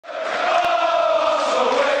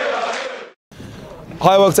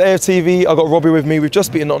Hi, welcome to AFTV. I got Robbie with me. We've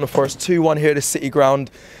just beaten Nottingham Forest 2-1 here at the City Ground.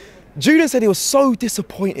 Julian said he was so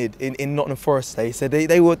disappointed in Nottingham Forest today. He said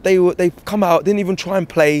they've come out, didn't even try and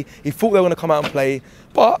play. He thought they were going to come out and play.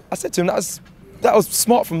 But I said to him, that was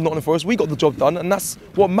smart from Nottingham Forest. We got the job done, and that's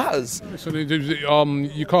what matters. So,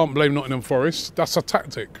 you can't blame Nottingham Forest. That's a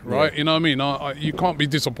tactic, right? Yeah. You know what I mean? You can't be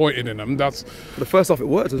disappointed in them. That's the first half. It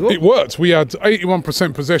worked as well. It worked. We had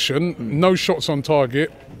 81% possession, no shots on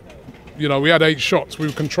target. You know, we had 8 shots. We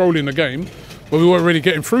were controlling the game, but we weren't really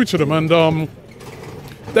getting through to them. And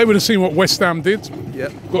they would have seen what West Ham did.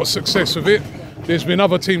 Yep. Got success with it. There's been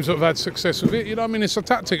other teams that have had success with it. You know what I mean? It's a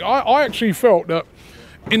tactic. I actually felt that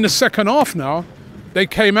in the second half now, they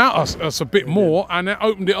came at us a bit more and it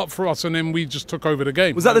opened it up for us, and then we just took over the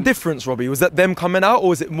game. Was that the difference, Robbie? Was that them coming out, or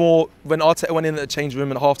was it more when Arteta went in at the change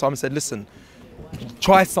room at half-time and said, listen,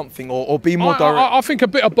 try something or be more direct? I think a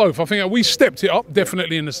bit of both. I think we stepped it up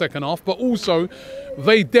definitely in the second half, but also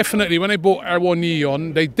they definitely, when they brought Awoniyi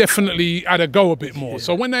on, they definitely had a go a bit more.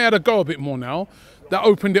 So when they had a go a bit more now, that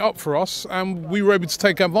opened it up for us and we were able to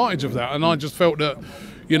take advantage of that. And I just felt that,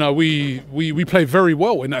 you know, we played very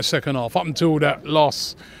well in that second half up until that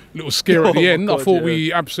last little scare at the end. God, I thought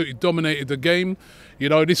we absolutely dominated the game. You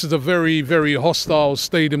know, this is a very, very hostile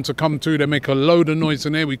stadium to come to. They make a load of noise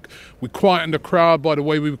in there. We quietened the crowd by the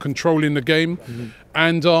way we were controlling the game.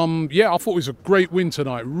 And, yeah, I thought it was a great win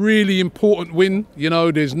tonight. Really important win. You know,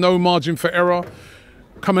 there's no margin for error.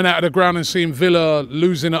 Coming out of the ground and seeing Villa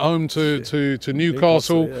losing at home to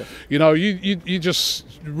Newcastle, yeah. You know, you just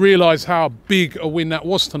realise how big a win that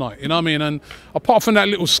was tonight. You know what I mean? And apart from that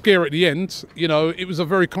little scare at the end, you know, it was a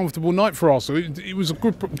very comfortable night for us. It was a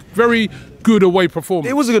good, very good away performance.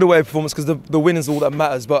 It was a good away performance because the win is all that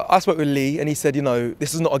matters. But I spoke with Lee and he said, you know,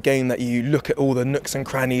 this is not a game that you look at all the nooks and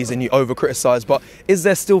crannies and you over-criticise. But is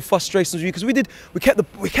there still frustrations with you? Because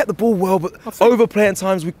we kept the ball well, but overplay at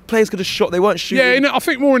times. Players could have shot. They weren't shooting. Yeah, I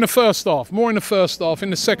think more in the first half. More in the first half. In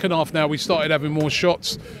the second half now, we started having more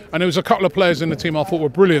shots. And there was a couple of players in the team I thought were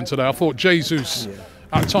brilliant today. I thought Jesus,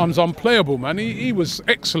 at times unplayable, man. He was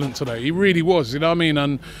excellent today. He really was, you know what I mean?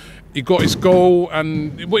 And he got his goal,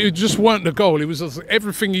 and it just weren't the goal. It was just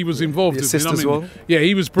everything he was involved in. Assist as well. Yeah,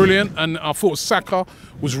 he was brilliant, and I thought Saka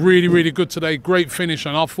was really, really good today. Great finish,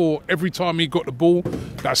 and I thought every time he got the ball,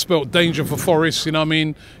 that spelt danger for Forest. You know what I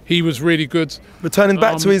mean? He was really good. Returning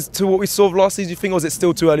back to what we saw of last season, do you think, or was it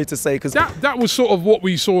still too early to say? Because that was sort of what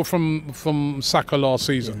we saw from Saka last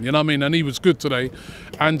season. You know what I mean? And he was good today,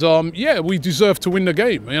 and yeah, we deserved to win the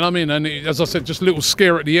game. You know what I mean? And as I said, just a little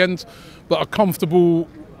scare at the end, but a comfortable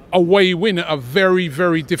away win at a very,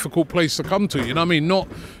 very difficult place to come to. You know what I mean? Not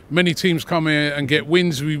many teams come here and get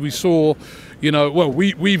wins. We saw, you know, well,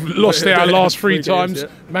 we've lost there our last 3 times.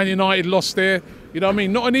 Games, yeah. Man United lost there. You know what I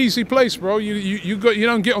mean? Not an easy place, bro. You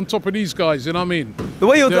don't get on top of these guys. You know what I mean? The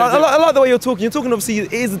way I like the way you're talking. You're talking, obviously,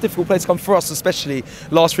 it is a difficult place to come for us, especially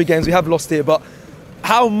last 3 games we have lost here. But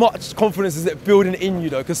how much confidence is it building in you,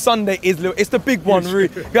 though? Because Sunday it's the big one,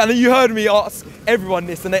 really. And you heard me ask everyone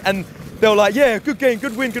this, and they were like, yeah, good game,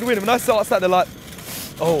 good win, good win. And when I sat, they're like,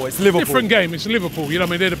 oh, it's Liverpool. Different game, it's Liverpool. You know what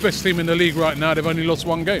I mean? They're the best team in the league right now. They've only lost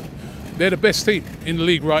 1 game. They're the best team in the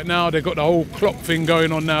league right now. They've got the whole Klopp thing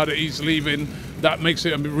going on now that he's leaving. That makes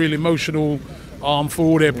it a really emotional for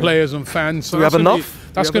all their players and fans. So do we have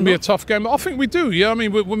enough? That's going to be a tough game. I think we do, yeah. I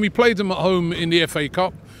mean, when we played them at home in the FA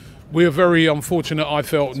Cup, we were very unfortunate, I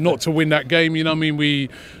felt, not to win that game. You know what I mean?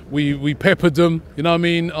 We peppered them, you know what I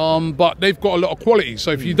mean? But they've got a lot of quality.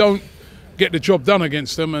 So if you don't get the job done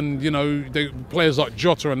against them, and you know, players like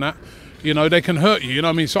Jota and that, you know, they can hurt you. You know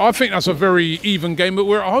what I mean? So I think that's a very even game. But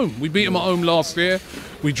we're at home. We beat them at home last year.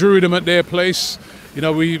 We drew them at their place. You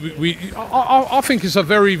know, I think it's a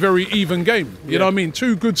very, very even game. You know what I mean?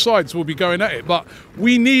 2 good sides will be going at it. But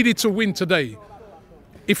we needed to win today.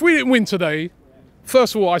 If we didn't win today,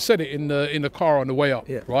 first of all, I said it in the car on the way up.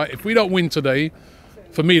 Right? If we don't win today,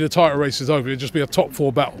 for me, the title race is over. It'll just be a top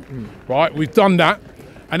 4 battle. Right? We've done that.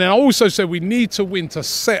 And then I also said we need to win to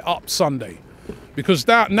set up Sunday. Because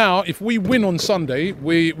that now, if we win on Sunday,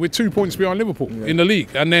 we're 2 points behind Liverpool in the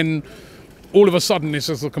league. And then all of a sudden, this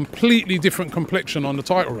is a completely different complexion on the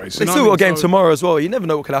title race. They still got a game tomorrow as well. You never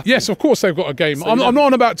know what could happen. Yes, of course they've got a game. So I'm not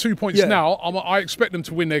on about 2 points now. I expect them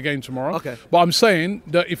to win their game tomorrow. Okay. But I'm saying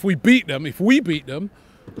that if we beat them,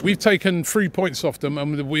 we've taken 3 points off them,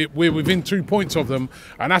 and we're within 2 points of them,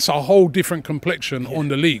 and that's a whole different complexion on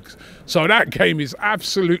the league. So that game is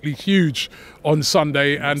absolutely huge on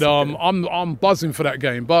Sunday, and I'm buzzing for that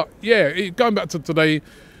game. But yeah, going back to today,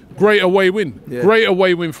 great away win, great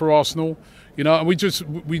away win for Arsenal. You know, and we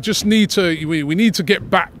just need to get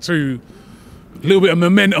back to a little bit of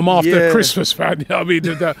momentum after Christmas, man. You know what I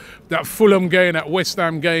mean? That Fulham game, that West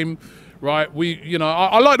Ham game, right?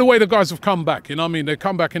 I like the way the guys have come back. You know what I mean? They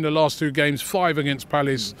come back in the last 2 games, 5 against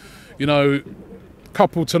Palace. You know,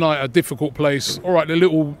 couple tonight, a difficult place. All right, the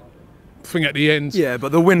little thing at the end. Yeah,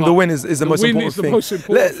 but the win is the most important thing. Most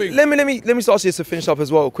important thing. Let me start you to finish up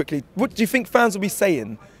as well quickly. What do you think fans will be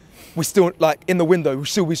saying? We still, like, in the window,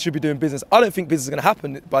 we should be doing business. I don't think business is going to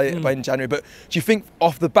happen by in January, but do you think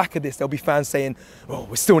off the back of this there'll be fans saying, "Oh,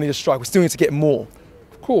 we still need a strike. We still need to get more"?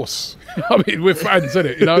 Of course. I mean, we're fans, isn't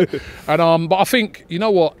it? You know, and but I think, you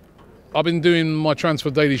know what? I've been doing my Transfer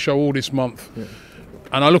Daily show all this month. Yeah.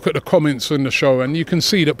 And I look at the comments in the show, and you can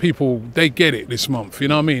see that people, they get it this month. You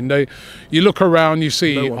know what I mean? You look around, you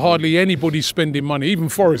see hardly anybody spending money. Even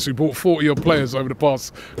Forest, who bought 40-odd players over the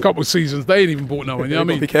past couple of seasons, they ain't even bought no one. You know what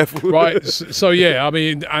I mean? Be careful. Right? So, yeah, I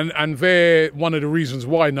mean, and they're one of the reasons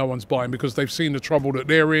why no one's buying, because they've seen the trouble that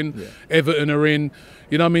they're in. Yeah. Everton are in.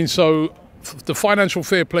 You know what I mean? So the financial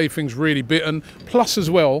fair play thing's really bitten. Plus, as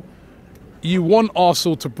well, you want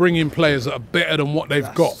Arsenal to bring in players that are better than what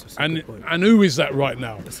they've got. And who is that right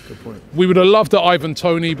now? That's a good point. We would have loved that Ivan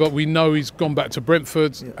Toney, but we know he's gone back to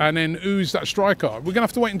Brentford. Yeah. And then who's that striker? We're going to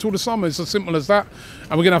have to wait until the summer. It's as simple as that.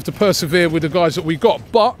 And we're going to have to persevere with the guys that we got.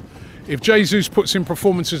 But if Jesus puts in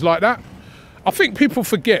performances like that, I think people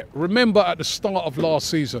forget. Remember at the start of last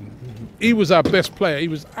season, he was our best player. He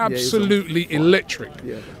was absolutely electric.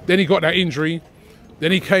 Yeah. Then he got that injury.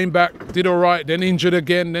 Then he came back, did all right, then injured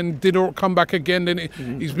again, then come back again. Then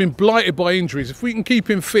he's been blighted by injuries. If we can keep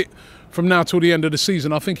him fit from now till the end of the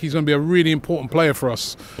season, I think he's going to be a really important player for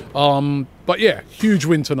us. But yeah, huge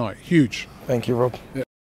win tonight, huge. Thank you, Rob. Yeah.